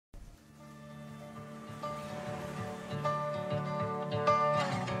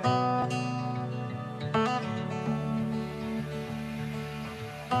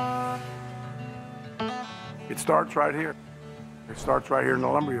starts right here. It starts right here in the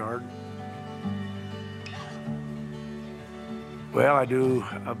lumberyard. Well, I do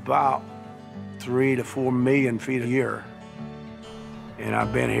about 3 to 4 million feet a year. And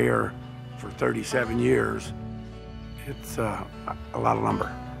I've been here for 37 years. It's a lot of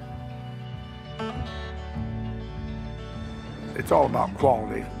lumber. It's all about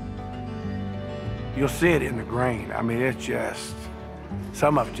quality. You'll see it in the grain. I mean, it's just,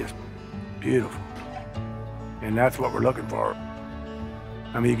 some of it's just beautiful. And that's what we're looking for.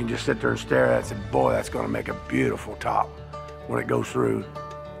 I mean, you can just sit there and stare at it and say, boy, that's gonna make a beautiful top when it goes through.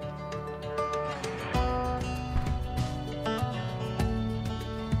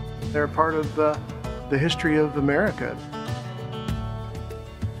 They're part of the history of America.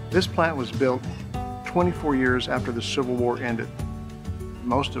 This plant was built 24 years after the Civil War ended.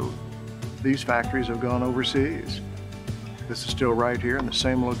 Most of these factories have gone overseas. This is still right here in the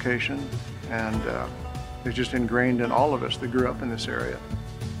same location, and it's just ingrained in all of us that grew up in this area.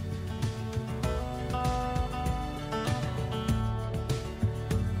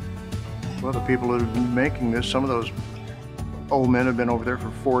 Well, the people that have been making this, some of those old men have been over there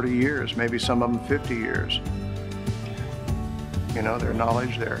for 40 years, maybe some of them 50 years. You know, their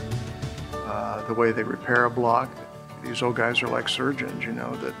knowledge, the way they repair a block. These old guys are like surgeons, you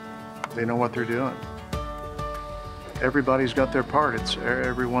know, that they know what they're doing. Everybody's got their part.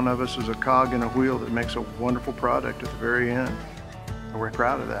 Every one of us is a cog in a wheel that makes a wonderful product at the very end. And we're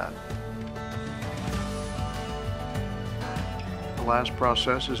proud of that. The last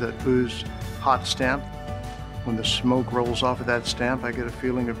process is that booze hot stamp. When the smoke rolls off of that stamp, I get a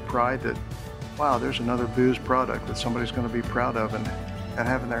feeling of pride that, wow, there's another booze product that somebody's going to be proud of and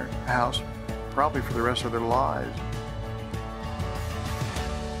have in their house probably for the rest of their lives.